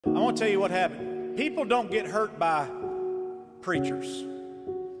I want to tell you what happened. People don't get hurt by preachers.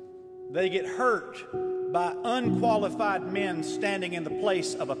 They get hurt by unqualified men standing in the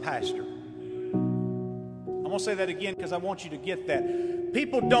place of a pastor. I'm going to say that again because I want you to get that.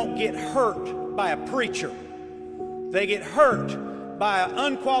 People don't get hurt by a preacher. They get hurt by an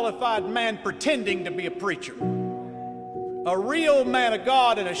unqualified man pretending to be a preacher. A real man of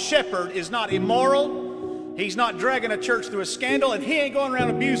God and a shepherd is not immoral. He's not dragging a church through a scandal, and he ain't going around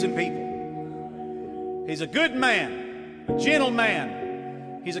abusing people. He's a good man, a gentle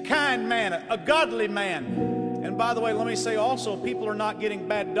man. He's a kind man, a godly man. And by the way, let me say also, people are not getting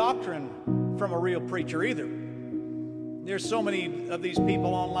bad doctrine from a real preacher either. There's so many of these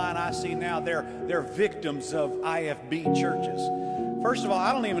people online I see now, they're victims of IFB churches. First of all,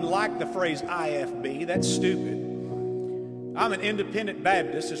 I don't even like the phrase IFB. That's stupid. I'm an independent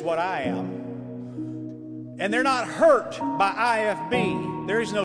Baptist is what I am. And they're not hurt by IFB. There is no